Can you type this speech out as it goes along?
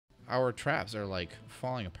our traps are like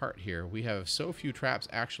falling apart here. We have so few traps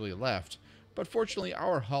actually left, but fortunately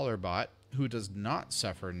our hauler bot, who does not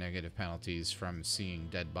suffer negative penalties from seeing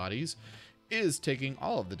dead bodies, is taking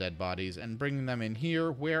all of the dead bodies and bringing them in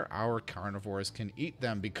here where our carnivores can eat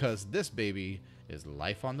them, because this baby is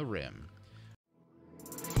life on the rim.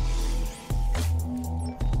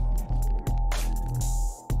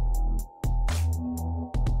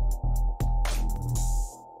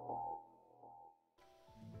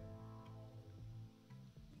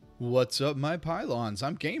 What's up, my pylons?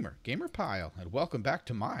 I'm Gamer Pyle, and welcome back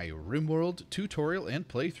to my Rimworld tutorial and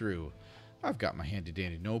playthrough. I've got my handy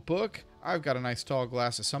dandy notebook, I've got a nice tall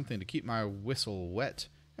glass of something to keep my whistle wet,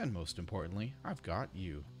 and most importantly, I've got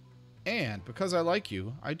you. And because I like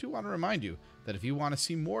you, I do want to remind you that if you want to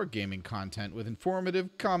see more gaming content with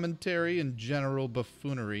informative commentary and general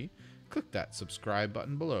buffoonery, click that subscribe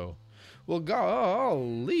button below. Well,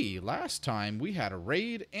 golly, last time we had a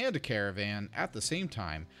raid and a caravan at the same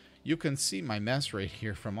time. You can see my mess right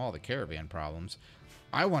here from all the caravan problems.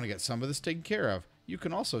 I want to get some of this taken care of. You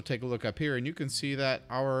can also take a look up here and you can see that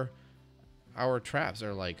our traps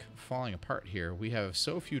are like falling apart here. We have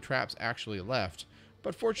so few traps actually left,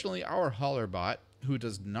 but fortunately our hauler bot, who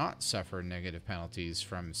does not suffer negative penalties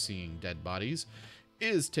from seeing dead bodies,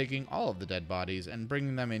 is taking all of the dead bodies and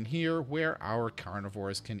bringing them in here where our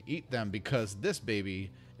carnivores can eat them, because this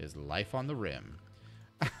baby is life on the rim.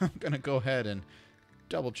 I'm gonna go ahead and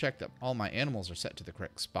double check that all my animals are set to the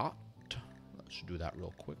correct spot. Let's do that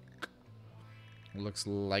real quick. Looks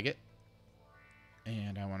like it.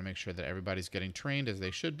 And I want to make sure that everybody's getting trained as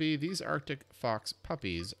they should be. These Arctic fox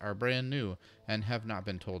puppies are brand new and have not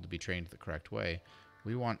been told to be trained the correct way.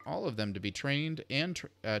 We want all of them to be trained and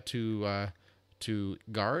to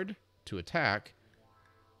guard, to attack,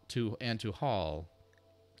 and to haul.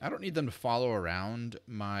 I don't need them to follow around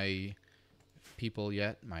my people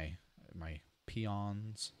yet, my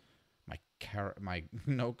peons, my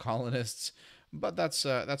no colonists, but that's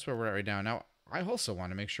where we're at right now. Now, I also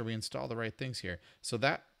want to make sure we install the right things here. So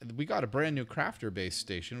that we got a brand new crafter base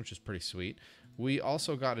station, which is pretty sweet. We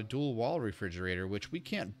also got a dual wall refrigerator, which we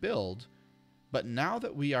can't build, but now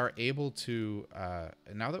that we are able to,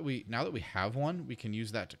 now that we have one, we can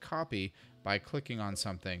use that to copy by clicking on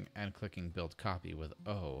something and clicking build copy with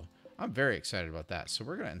O. I'm very excited about that. So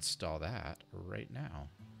we're going to install that right now.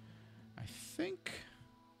 I think,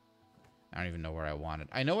 I don't even know where I want it.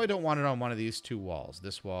 I know I don't want it on one of these two walls,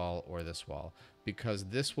 this wall or this wall, because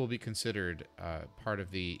this will be considered part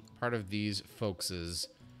of these folks'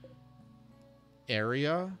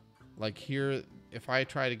 area. Like here, if I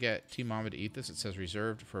try to get Team Mama to eat this, it says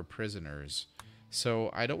reserved for prisoners.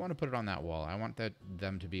 So I don't want to put it on that wall. I want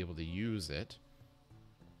them to be able to use it.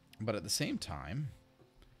 But at the same time,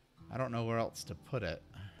 I don't know where else to put it.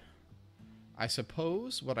 I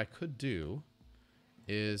suppose what I could do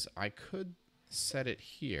is I could set it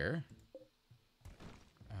here.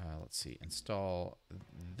 Let's see, install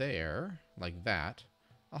there, like that.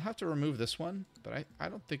 I'll have to remove this one, but I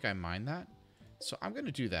don't think I mind that. So I'm going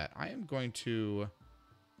to do that. I am going to...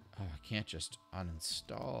 Oh, I can't just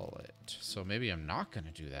uninstall it. So maybe I'm not going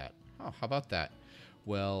to do that. Oh, how about that?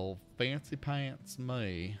 Well, fancy pants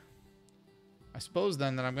me. I suppose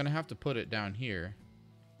then that I'm going to have to put it down here.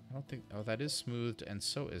 I don't think... Oh, that is smoothed, and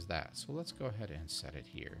so is that. So let's go ahead and set it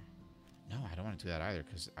here. No, I don't want to do that either,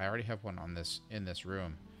 because I already have one on this in this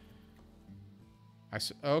room.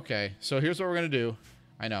 Okay, so here's what we're going to do.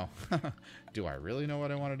 I know. Do I really know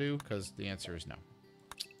what I want to do? Because the answer is no.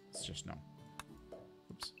 It's just no.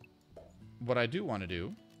 Oops. What I do want to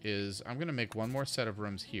do is I'm going to make one more set of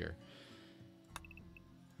rooms here.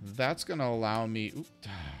 That's going to allow me... Oop,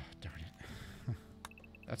 darn it.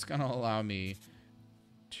 That's going to allow me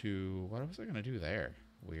to... What was I going to do there?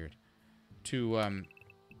 Weird. To... do I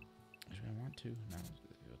want to? No.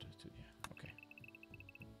 Yeah, okay.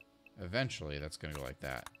 Eventually, that's going to go like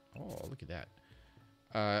that. Oh, look at that.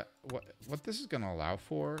 What this is going to allow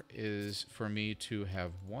for is for me to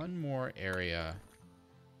have one more area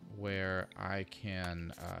where I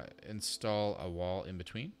can install a wall in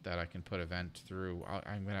between that I can put a vent through.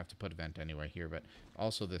 I'm going to have to put a vent anyway here, but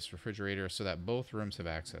also this refrigerator so that both rooms have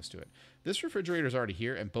access to it. This refrigerator is already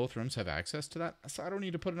here and both rooms have access to that, so I don't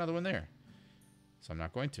need to put another one there. So I'm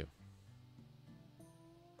not going to.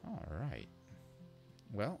 All right.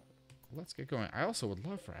 Well, let's get going. I also would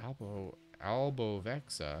love for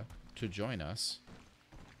Albovexa to join us.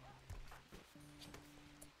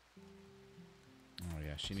 Oh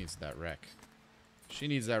yeah, she needs that rec. She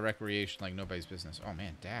needs that recreation like nobody's business. Oh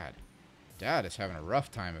man, Dad. Dad is having a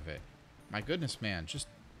rough time of it. My goodness, man. Just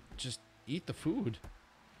eat the food.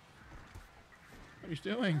 What are you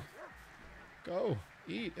doing? Go.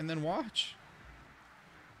 Eat and then watch.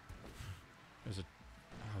 There's a...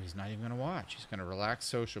 Oh, he's not even going to watch. He's going to relax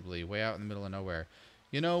sociably way out in the middle of nowhere.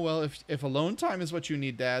 You know, well, if alone time is what you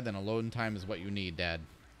need, Dad, then alone time is what you need, Dad.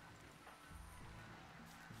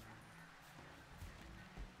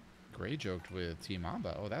 Gray joked with Team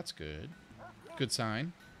Mamba. Oh, that's good. Good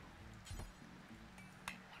sign.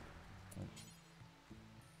 Oh.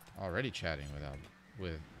 Already chatting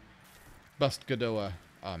with Bust Godoa.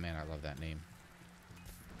 Oh, man, I love that name.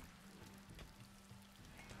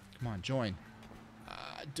 Come on, join.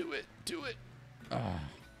 Do it. Do it. Oh.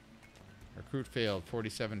 Recruit failed.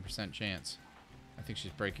 47% chance. I think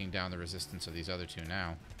she's breaking down the resistance of these other two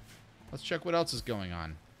now. Let's check what else is going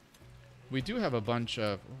on. We do have a bunch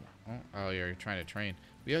of... Oh, you're trying to train.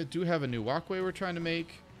 We do have a new walkway we're trying to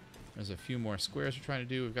make. There's a few more squares we're trying to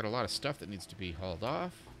do. We've got a lot of stuff that needs to be hauled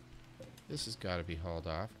off. This has got to be hauled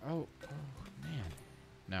off. Oh, man.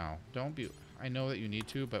 No, don't be... I know that you need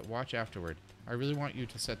to, but watch afterward. I really want you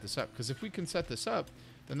to set this up, because if we can set this up,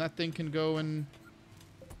 then that thing can go and...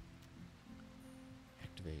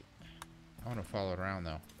 Activate. I want to follow it around,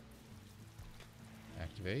 though.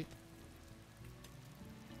 Activate.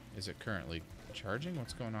 Is it currently charging?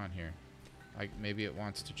 What's going on here? Maybe it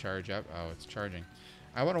wants to charge up. Oh, it's charging.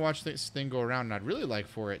 I want to watch this thing go around, and I'd really like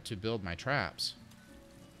for it to build my traps.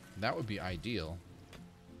 That would be ideal.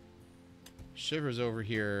 Shiver's over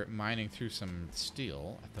here mining through some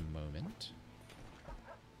steel at the moment.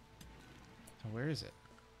 Oh, where is it?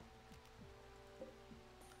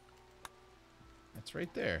 It's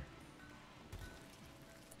right there.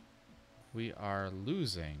 We are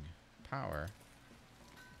losing power.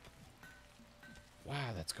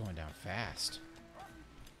 Wow, that's going down fast.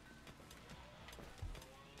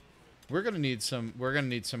 We're gonna need some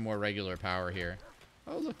more regular power here.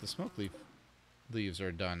 Oh, look, the Smokeleaf leaves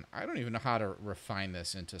are done. I don't even know how to refine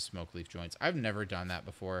this into Smokeleaf joints. I've never done that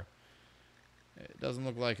before. It doesn't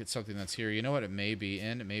look like it's something that's here. You know what it may be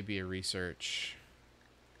in? It may be a research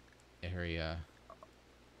area.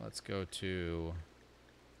 Let's go to...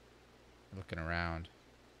 Looking around.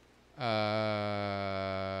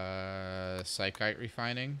 Psychite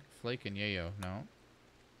refining? Flake and yayo. No.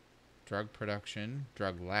 Drug production.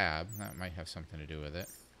 Drug lab. That might have something to do with it.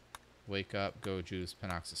 Wake up. Go juice.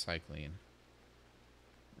 Penoxycycline.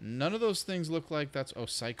 None of those things look like that's... Oh,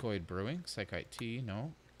 psychoid brewing. Psychite tea.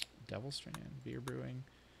 No. Devil strand. Beer brewing.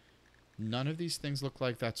 None of these things look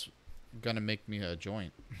like that's gonna make me a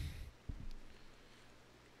joint.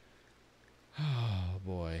 Oh,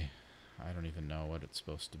 boy. I don't even know what it's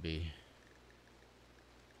supposed to be.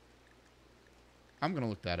 I'm going to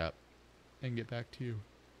look that up and get back to you.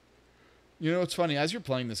 You know, it's funny. As you're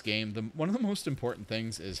playing this game, one of the most important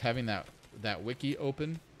things is having that wiki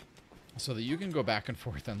open so that you can go back and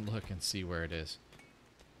forth and look and see where it is.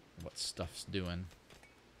 What stuff's doing.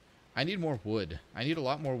 I need more wood. I need a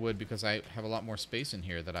lot more wood because I have a lot more space in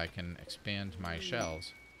here that I can expand my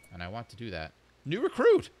shelves. And I want to do that. New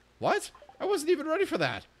recruit! What? I wasn't even ready for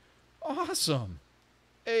that. Awesome.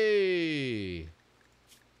 Hey.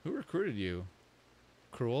 Who recruited you?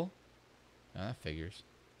 Cruel? No, that figures.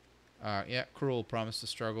 Yeah, Cruel promised to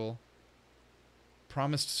struggle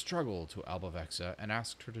to Albavexa and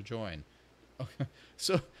asked her to join. Okay.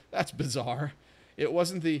 So, that's bizarre. It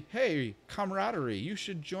wasn't the, hey, camaraderie, you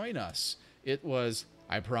should join us. It was,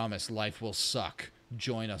 I promise life will suck.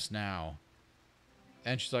 Join us now.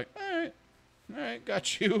 And she's like, all right,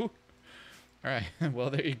 got you. All right,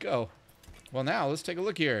 well, there you go. Well, now, let's take a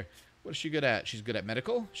look here. What is she good at? She's good at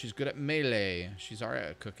medical. She's good at melee. She's all right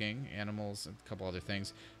at cooking, animals, and a couple other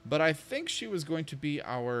things. But I think she was going to be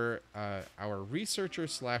our researcher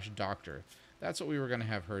 / doctor. That's what we were going to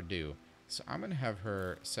have her do. So I'm going to have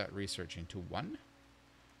her set researching to 1.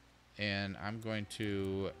 And I'm going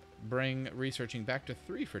to bring researching back to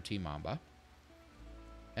 3 for Team Mamba.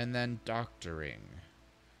 And then doctoring.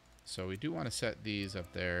 So we do want to set these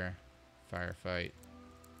up there. Firefight,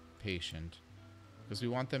 patient, because we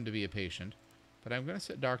want them to be a patient. But I'm going to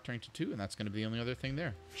set doctoring to 2, and that's going to be the only other thing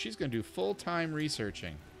there. She's going to do full-time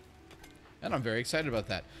researching. And I'm very excited about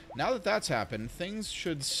that. Now that that's happened, things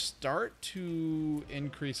should start to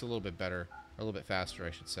increase a little bit better. Or a little bit faster,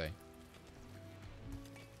 I should say.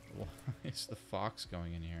 Why is the fox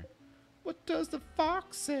going in here? What does the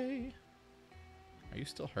fox say? Are you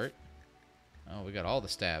still hurt? Oh, we got all the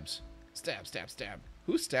stabs. Stab, stab, stab.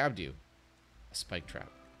 Who stabbed you? A spike trap.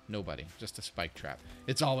 Nobody. Just a spike trap.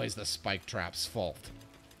 It's always the spike trap's fault.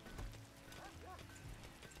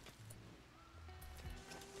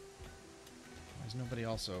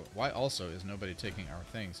 Why also is nobody taking our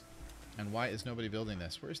things? And why is nobody building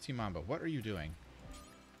this? Where's Team Mamba? What are you doing?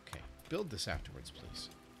 Okay. Build this afterwards, please.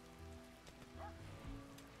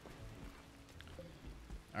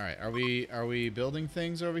 Alright, are we building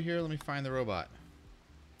things over here? Let me find the robot.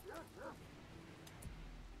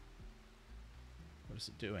 What is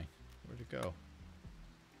it doing? Where'd it go?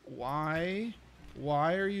 Why?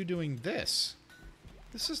 Why are you doing this?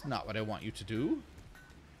 This is not what I want you to do.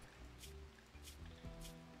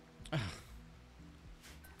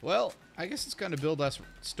 Well, I guess it's going to build us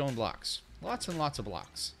stone blocks. Lots and lots of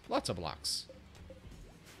blocks. Lots of blocks.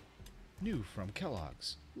 New from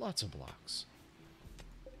Kellogg's. Lots of blocks.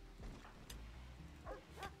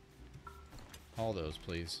 All those,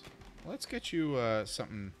 please. Let's get you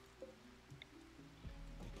something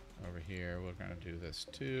over here. We're going to do this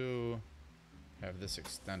too. Have this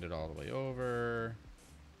extended all the way over.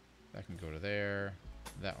 That can go to there.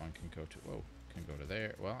 That one can go to... Whoa. Can go to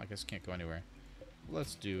there. Well, I guess it can't go anywhere.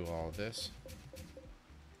 Let's do all this.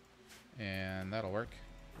 And that'll work.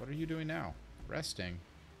 What are you doing now? Resting.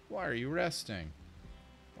 Why are you resting?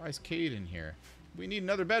 Why is Cade in here? We need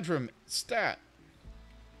another bedroom. Stat.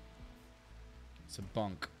 It's a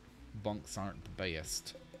bunk. Bunks aren't the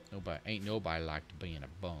best. Ain't nobody like to be in a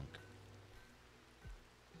bunk.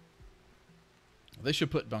 They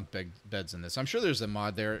should put bunk beds in this. I'm sure there's a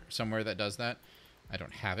mod there somewhere that does that. I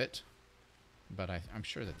don't have it, but I'm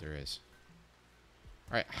sure that there is.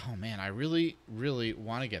 All right. Oh, man, I really, really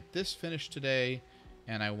want to get this finished today,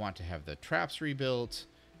 and I want to have the traps rebuilt,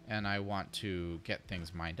 and I want to get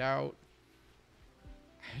things mined out.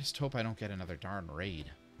 I just hope I don't get another darn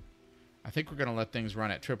raid. I think we're going to let things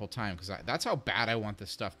run at triple time, because that's how bad I want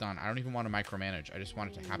this stuff done. I don't even want to micromanage. I just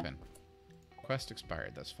want it to happen. Quest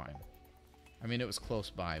expired. That's fine. I mean, it was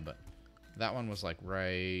close by, but that one was like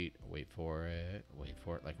right... Wait for it,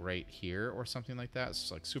 like right here or something like that.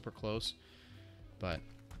 It's like super close. But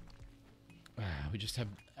we just have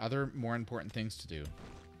other more important things to do.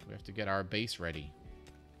 We have to get our base ready.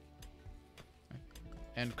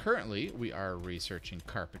 And currently, we are researching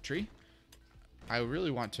carpentry. I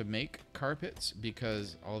really want to make carpets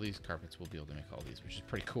because all these carpets will be able to make all these, which is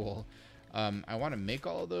pretty cool. I want to make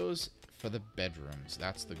all of those for the bedrooms.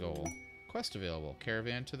 That's the goal. Quest available.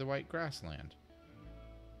 Caravan to the White Grassland.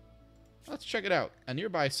 Let's check it out. A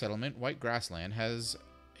nearby settlement, White Grassland, has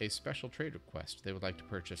a special trade request. They would like to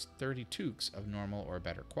purchase 30 toques of normal or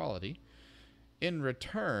better quality. In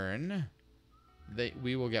return,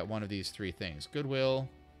 we will get one of these three things. Goodwill,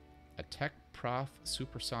 a Tech Prof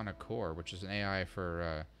Supersonic Core, which is an AI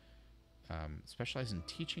for specialized in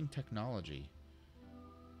teaching technology.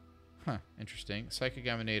 Huh, interesting. Psychic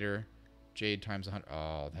Emanator, Jade times 100.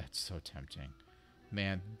 Oh, that's so tempting.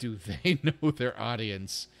 Man, do they know their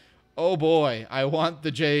audience? Oh boy, I want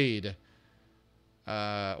the Jade.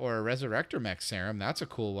 Or a Resurrector Mech Serum. That's a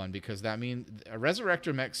cool one because that means a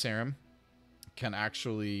Resurrector Mech Serum can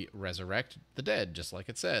actually resurrect the dead, just like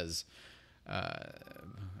it says.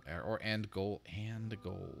 And gold.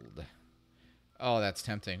 Oh, that's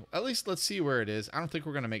tempting. At least let's see where it is. I don't think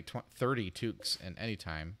we're going to make 30 toques in any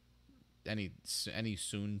time. Any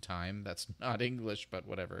soon time. That's not English, but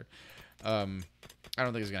whatever. I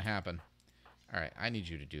don't think it's going to happen. All right, I need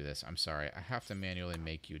you to do this. I'm sorry. I have to manually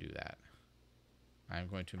make you do that. I'm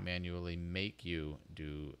going to manually make you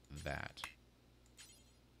do that.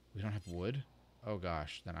 We don't have wood? Oh,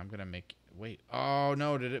 gosh. Then I'm going to make... Wait. Oh,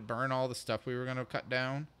 no. Did it burn all the stuff we were going to cut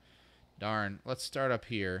down? Darn. Let's start up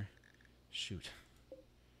here. Shoot.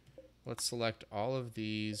 Let's select all of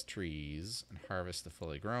these trees and harvest the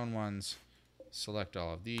fully grown ones. Select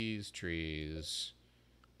all of these trees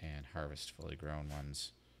and harvest fully grown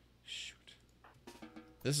ones. Shoot.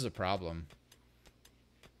 This is a problem.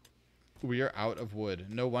 We are out of wood.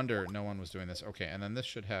 No wonder no one was doing this. Okay, and then this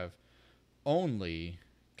should have only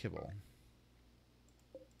kibble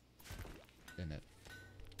in it.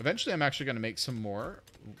 Eventually, I'm actually going to make some more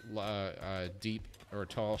deep or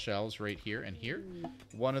tall shelves right here and here.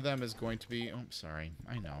 One of them is going to be... Oh, sorry.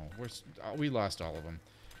 I know. We lost all of them.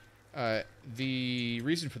 The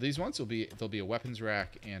reason for these ones will be there'll be a weapons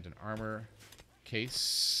rack and an armor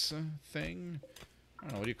case thing. I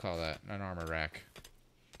don't know. What do you call that? An armor rack.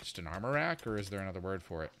 Just an armor rack, or is there another word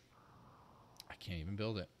for it? I can't even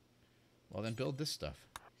build it. Well, then build this stuff.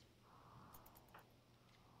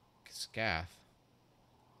 Scath.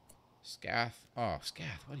 Scath. Oh,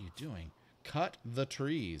 Scath, what are you doing? Cut the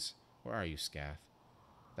trees. Where are you, Scath?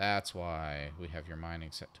 That's why we have your mining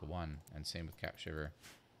set to 1. And same with Cap Shiver.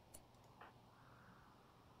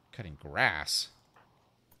 Cutting grass?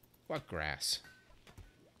 What grass?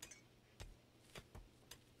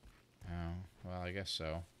 Oh, well, I guess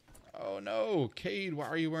so. Oh, no. Cade, why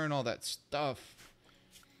are you wearing all that stuff?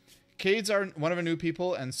 Cade's one of our new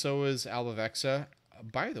people, and so is Albavexa.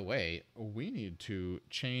 By the way, we need to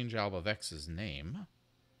change Albavexa's name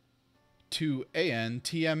to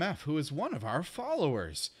ANTMF, who is one of our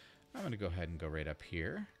followers. I'm going to go ahead and go right up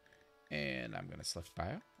here. And I'm going to select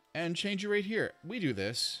Bio. And change it right here. We do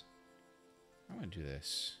this. I'm going to do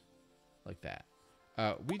this. Like that.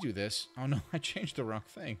 We do this. Oh, no. I changed the wrong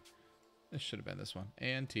thing. This should have been this one.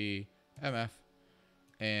 ANTMF.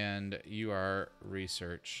 And you are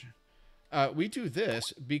research. We do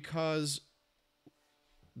this because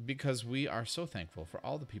we are so thankful for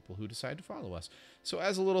all the people who decide to follow us. So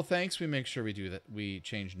as a little thanks, we make sure we do that. We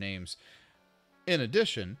change names. In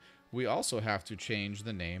addition, we also have to change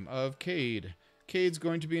the name of Cade. Cade's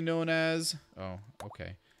going to be known as... Oh,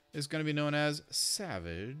 okay. Is going to be known as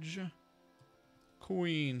Savage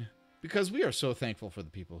Queen. Because we are so thankful for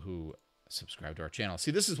the people who subscribe to our channel.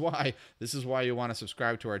 See, this is why you want to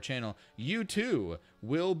subscribe to our channel. You too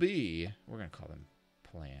will be... We're going to call them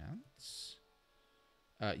plants.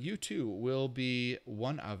 You too will be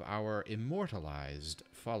one of our immortalized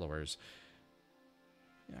followers.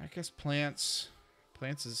 Yeah, I guess plants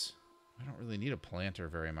is... I don't really need a planter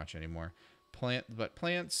very much anymore. But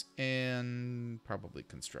plants and probably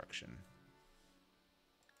construction.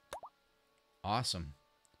 Awesome.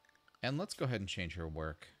 And let's go ahead and change her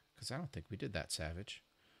work, because I don't think we did that, Savage.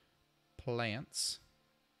 Plants.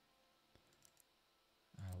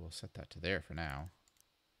 We'll set that to there for now.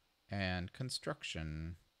 And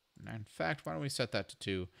construction. In fact, why don't we set that to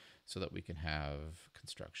 2 so that we can have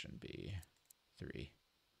construction be 3.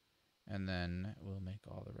 And then we'll make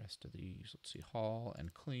all the rest of these. Let's see, Hall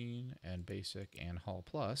and Clean and Basic and Hall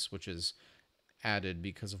Plus, which is added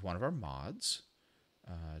because of one of our mods,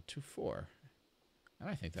 to 4. And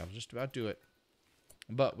I think that'll just about do it.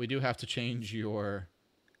 But we do have to change your...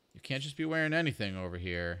 You can't just be wearing anything over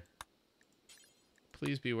here.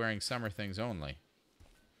 Please be wearing summer things only.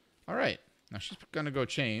 All right. Now she's going to go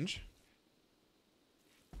change,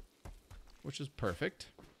 which is perfect.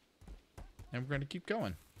 And we're going to keep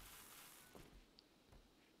going.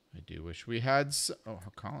 I do wish we had... Oh,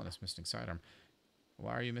 colonist missing sidearm.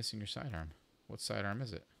 Why are you missing your sidearm? What sidearm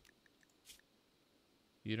is it?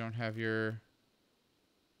 You don't have your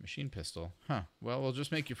machine pistol. Huh. Well, we'll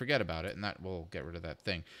just make you forget about it, and that will get rid of that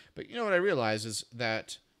thing. But you know what I realize is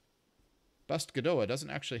that Bust Godoa doesn't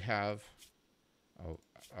actually have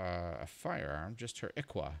a firearm, just her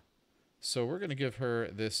Iqua. So we're going to give her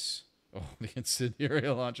this... Oh, the incendiary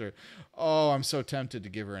launcher. Oh, I'm so tempted to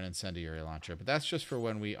give her an incendiary launcher. But that's just for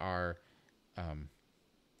when we are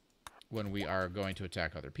going to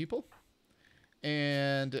attack other people.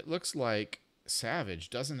 And it looks like Savage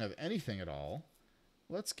doesn't have anything at all.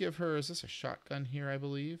 Let's give her... Is this a shotgun here, I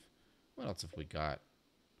believe? What else have we got?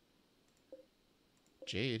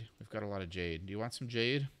 Jade. We've got a lot of jade. Do you want some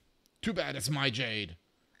jade? Too bad it's my jade.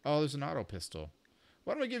 Oh, there's an auto pistol.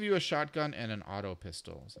 Why don't we give you a shotgun and an auto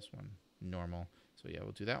pistol? Is this one normal? So yeah,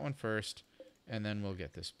 we'll do that one first. And then we'll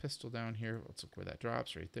get this pistol down here. Let's look where that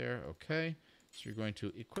drops, right there. Okay. So you're going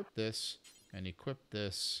to equip this and equip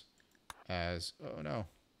this as... Oh, no.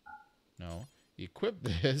 No. Equip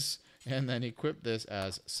this and then equip this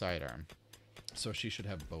as sidearm. So she should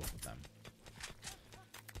have both of them.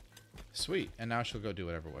 Sweet. And now she'll go do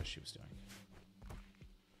whatever it was she was doing.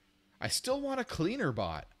 I still want a cleaner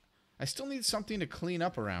bot. I still need something to clean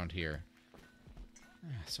up around here.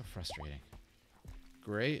 So frustrating.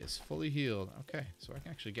 Gray is fully healed. Okay, so I can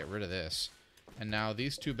actually get rid of this. And now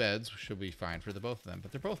these 2 beds should be fine for the both of them.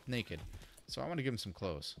 But they're both naked. So I want to give them some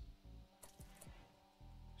clothes.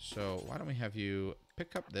 So why don't we have you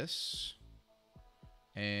pick up this.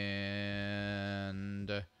 And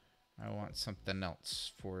I want something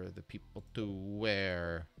else for the people to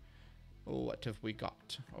wear. Oh, what have we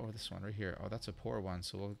got? Oh, this one right here. Oh, that's a poor one,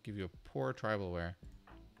 so we'll give you a poor tribal wear.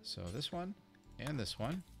 So this one and this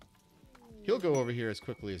one. He'll go over here as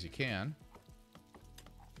quickly as he can,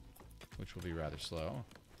 which will be rather slow.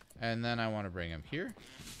 And then I want to bring him here.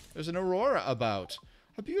 There's an aurora about.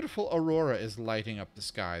 A beautiful aurora is lighting up the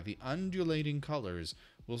sky. The undulating colors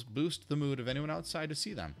will boost the mood of anyone outside to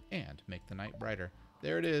see them and make the night brighter.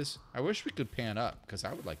 There it is. I wish we could pan up, because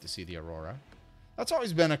I would like to see the aurora. That's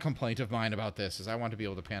always been a complaint of mine about this, is I want to be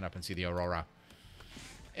able to pan up and see the aurora.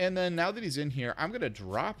 And then now that he's in here, I'm going to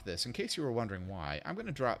drop this. In case you were wondering why, I'm going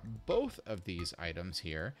to drop both of these items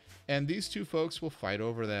here, and these 2 folks will fight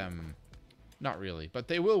over them. Not really, but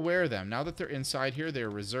they will wear them. Now that they're inside here, they're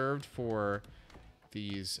reserved for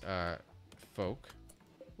these folk.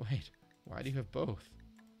 Wait, why do you have both?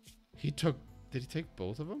 Did he take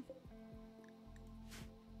both of them?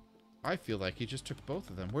 I feel like he just took both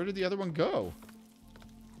of them. Where did the other one go?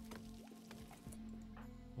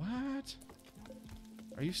 What?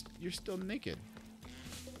 You're still naked.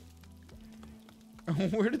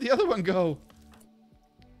 Where did the other one go?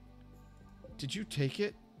 Did you take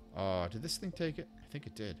it? Oh, did this thing take it? I think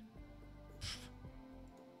it did.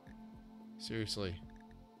 Seriously.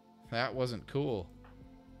 That wasn't cool.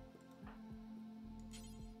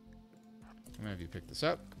 I'm going to have you pick this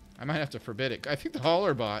up. I might have to forbid it. I think the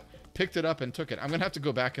hauler bot picked it up and took it. I'm going to have to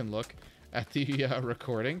go back and look at the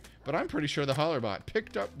recording, but I'm pretty sure the hauler bot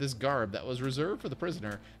picked up this garb that was reserved for the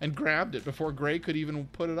prisoner and grabbed it before Gray could even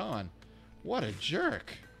put it on. What a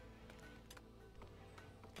jerk.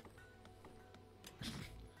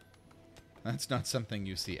 That's not something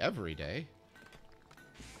you see every day.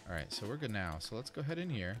 Alright, so we're good now. So let's go ahead in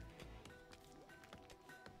here.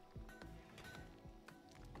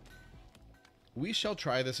 We shall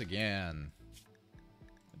try this again.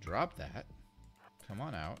 Drop that. Come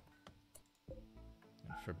on out.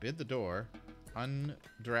 And forbid the door.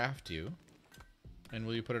 Undraft you. And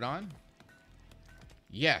will you put it on?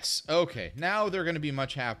 Yes. Okay. Now they're going to be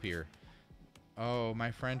much happier. Oh, my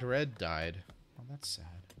friend Red died. Oh, that's sad.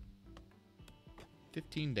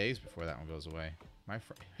 15 days before that one goes away.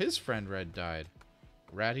 His friend Red died.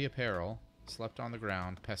 Ratty apparel. Slept on the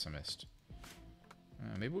ground. Pessimist.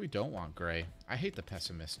 Maybe we don't want Gray. I hate the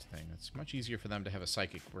pessimist thing. It's much easier for them to have a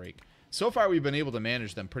psychic break. So far, we've been able to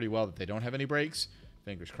manage them pretty well that they don't have any breaks.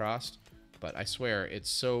 Fingers crossed. But I swear, it's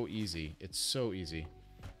so easy. It's so easy.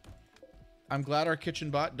 I'm glad our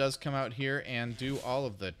kitchen bot does come out here and do all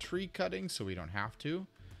of the tree cutting so we don't have to.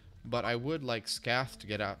 But I would like Scath to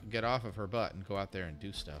get off of her butt and go out there and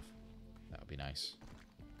do stuff. That would be nice.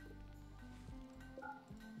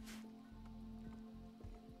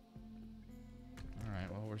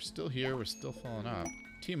 Alright, well, we're still here. We're still falling up.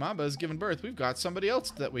 Team Mamba has given birth. We've got somebody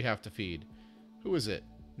else that we have to feed. Who is it?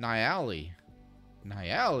 Nyali.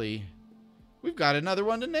 Nyali? We've got another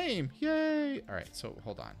one to name. Yay! Alright, so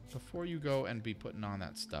hold on. Before you go and be putting on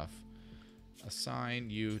that stuff,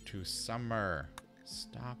 assign you to Summer.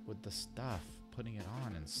 Stop with the stuff. Putting it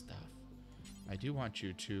on and stuff. I do want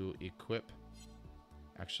you to equip...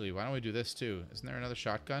 Actually, why don't we do this too? Isn't there another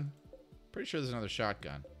shotgun? Pretty sure there's another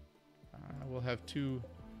shotgun. We'll have two...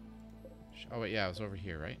 Oh, wait, yeah, it was over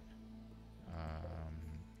here, right?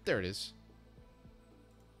 There it is.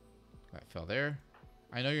 That fell there.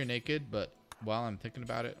 I know you're naked, but while I'm thinking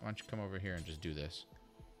about it, why don't you come over here and just do this.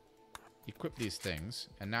 Equip these things,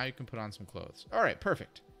 and now you can put on some clothes. All right,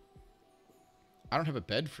 perfect. I don't have a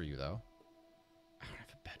bed for you, though. I don't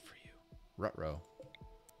have a bed for you. Ruh-roh.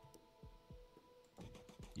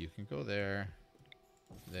 You can go there.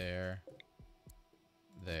 There.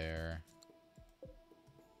 There.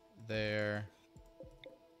 There.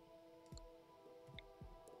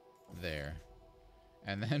 There.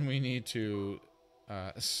 And then we need to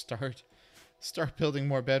start building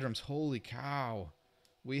more bedrooms. Holy cow.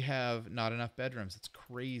 We have not enough bedrooms. It's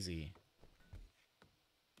crazy.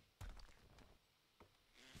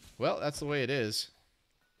 Well, that's the way it is.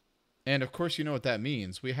 And of course you know what that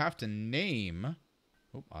means. We have to name...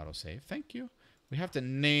 Oh, autosave. Thank you. We have to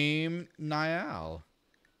name Niall.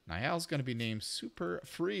 Niall's going to be named Super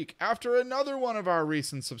Freak after another one of our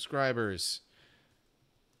recent subscribers.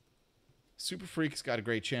 Super Freak's got a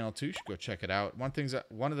great channel too. You should go check it out.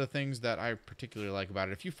 One of the things that I particularly like about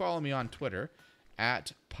it, if you follow me on Twitter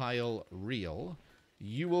at Pyle Real,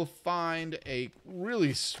 you will find a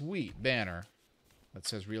really sweet banner that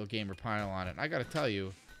says Real Gamer Pyle on it. And I got to tell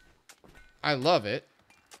you, I love it.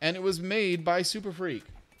 And it was made by Super Freak.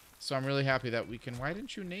 So I'm really happy that we can... Why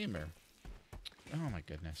didn't you name her? Oh my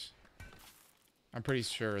goodness. I'm pretty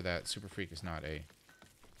sure that Super Freak is not a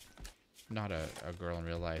girl in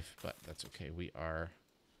real life, but that's okay. We are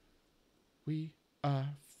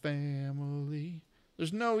family.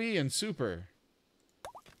 There's no E in Super.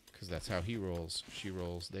 Because that's how he rolls. She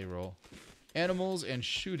rolls, they roll. Animals and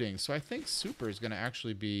shooting. So I think Super is going to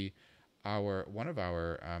actually be one of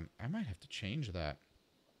our... I might have to change that.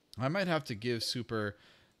 I might have to give Super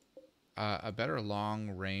a better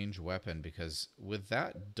long-range weapon, because with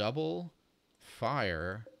that double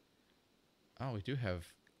fire... Oh, we do have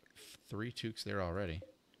 3 toques there already.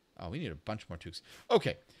 Oh, we need a bunch more toques.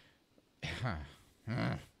 Okay.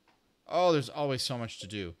 Oh, there's always so much to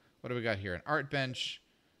do. What do we got here? An art bench,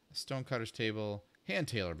 a stonecutter's table, hand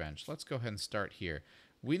tailor bench. Let's go ahead and start here.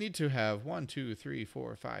 We need to have 1, 2, 3,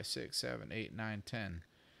 4, 5, 6, 7, 8, 9, 10.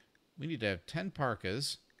 We need to have 10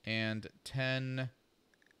 parkas and 10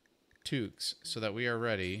 toques so that we are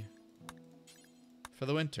ready for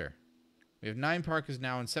the winter. We have 9 parkas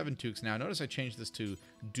now and 7 toques now. Notice I changed this to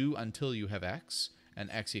do until you have X, and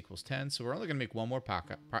X equals 10. So we're only going to make one more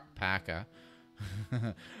parka.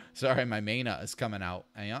 Sorry, my mana is coming out.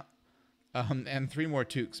 And 3 more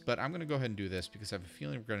toques. But I'm going to go ahead and do this because I have a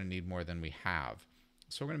feeling we're going to need more than we have.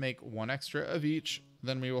 So we're going to make 1 extra of each.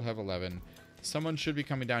 Then we will have 11. Someone should be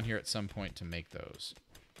coming down here at some point to make those.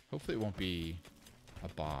 Hopefully it won't be a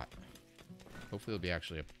bot. Hopefully it'll be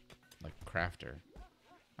actually a crafter.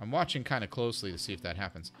 I'm watching kind of closely to see if that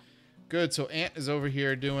happens. Good, so Ant is over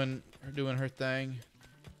here doing her thing.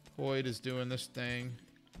 Hoyd is doing this thing.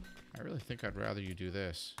 I really think I'd rather you do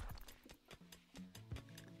this.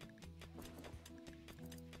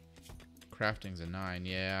 Crafting's a 9.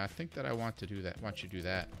 Yeah, I think that I want to do that. Want you to do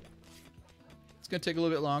that. It's gonna take a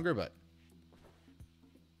little bit longer, but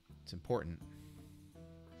it's important.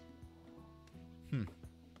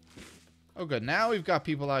 Oh, good. Now we've got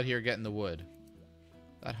people out here getting the wood.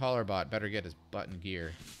 That hauler bot better get his butt in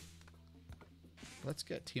gear. Let's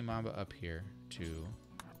get T-Mamba up here to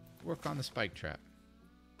work on the spike trap.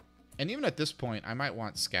 And even at this point, I might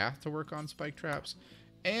want Scath to work on spike traps,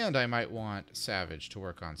 and I might want Savage to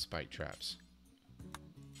work on spike traps.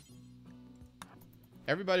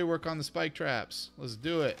 Everybody work on the spike traps. Let's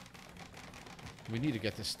do it. We need to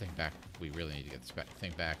get this thing back. We really need to get this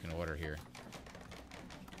thing back in order here.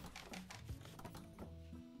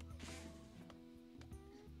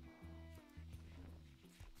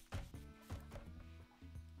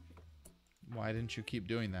 Why didn't you keep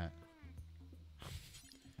doing that?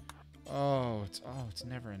 Oh, it's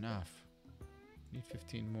never enough. Need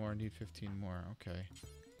 15 more, need 15 more. Okay.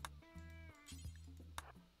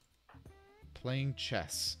 Playing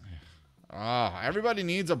chess. Ah, everybody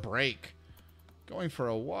needs a break. Going for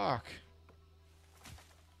a walk.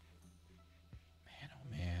 Man,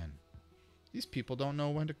 oh man. These people don't know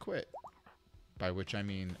when to quit. By which I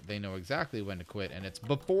mean they know exactly when to quit, and it's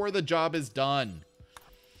before the job is done.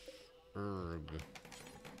 Erg.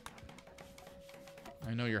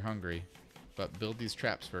 I know you're hungry, but build these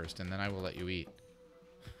traps first, and then I will let you eat.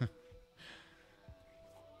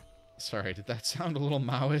 Sorry, did that sound a little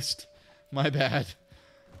Maoist? My bad.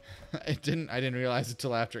 I didn't realize it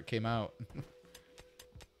till after it came out.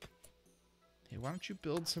 Hey, why don't you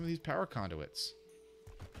build some of these power conduits?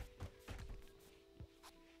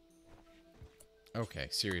 Okay,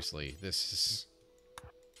 seriously, this is...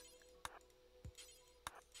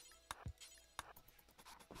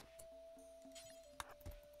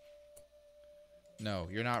 No,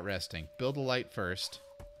 you're not resting. Build a light first,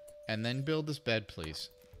 and then build this bed, please.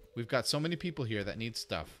 We've got so many people here that need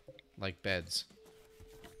stuff, like beds.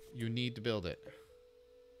 You need to build it.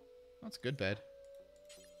 That's a good bed.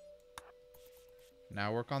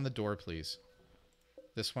 Now work on the door, please.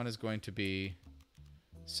 This one is going to be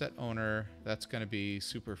set owner. That's going to be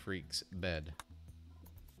Super Freak's bed.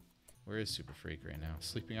 Where is Super Freak right now?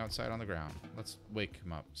 Sleeping outside on the ground. Let's wake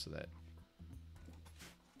him up so that...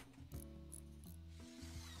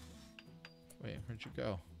 Wait, where'd you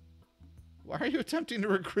go? Why are you attempting to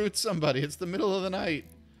recruit somebody? It's the middle of the night.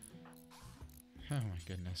 Oh my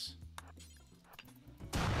goodness.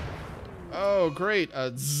 Oh, great.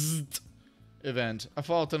 A zzzt event. A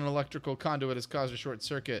fault in an electrical conduit has caused a short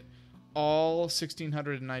circuit. All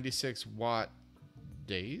 1696 watt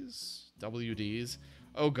days? WDs?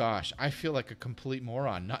 Oh gosh, I feel like a complete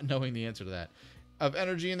moron not knowing the answer to that. Of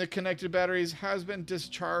energy in the connected batteries has been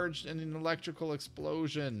discharged in an electrical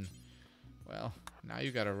explosion. Well, now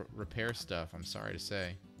you gotta repair stuff, I'm sorry to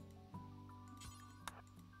say.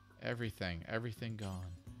 Everything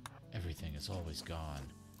gone. Everything is always gone.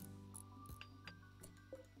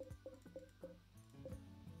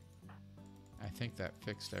 I think that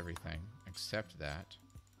fixed everything, except that.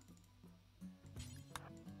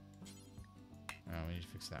 Oh, we need to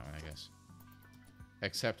fix that one, I guess.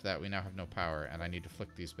 Except that we now have no power, and I need to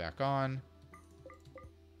flick these back on.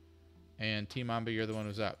 And T-Mamba, you're the one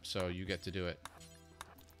who's up, so you get to do it.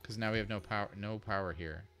 Because now we have no power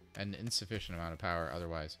here. An insufficient amount of power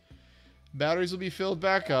otherwise. Batteries will be filled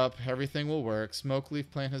back up. Everything will work.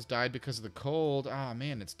 Smokeleaf plant has died because of the cold. Ah,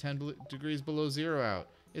 man, it's 10 degrees below zero out.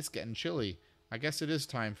 It's getting chilly. I guess it is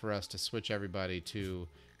time for us to switch everybody to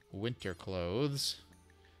winter clothes.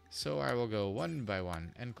 So I will go one by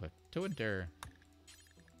one and click to winter.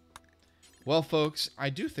 Well, folks, I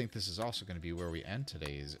do think this is also going to be where we end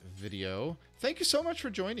today's video. Thank you so much for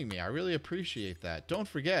joining me. I really appreciate that. Don't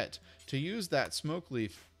forget to use that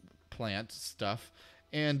Smokeleaf plant stuff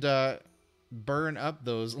and burn up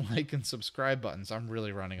those like and subscribe buttons. I'm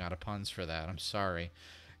really running out of puns for that. I'm sorry.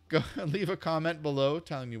 Go leave a comment below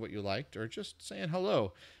telling me what you liked or just saying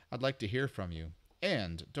hello. I'd like to hear from you.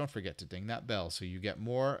 And don't forget to ding that bell so you get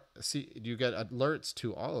you get alerts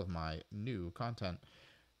to all of my new content.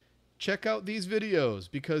 Check out these videos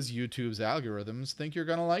because YouTube's algorithms think you're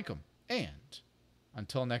going to like them. And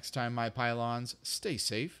until next time, my pylons, stay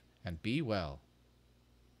safe and be well.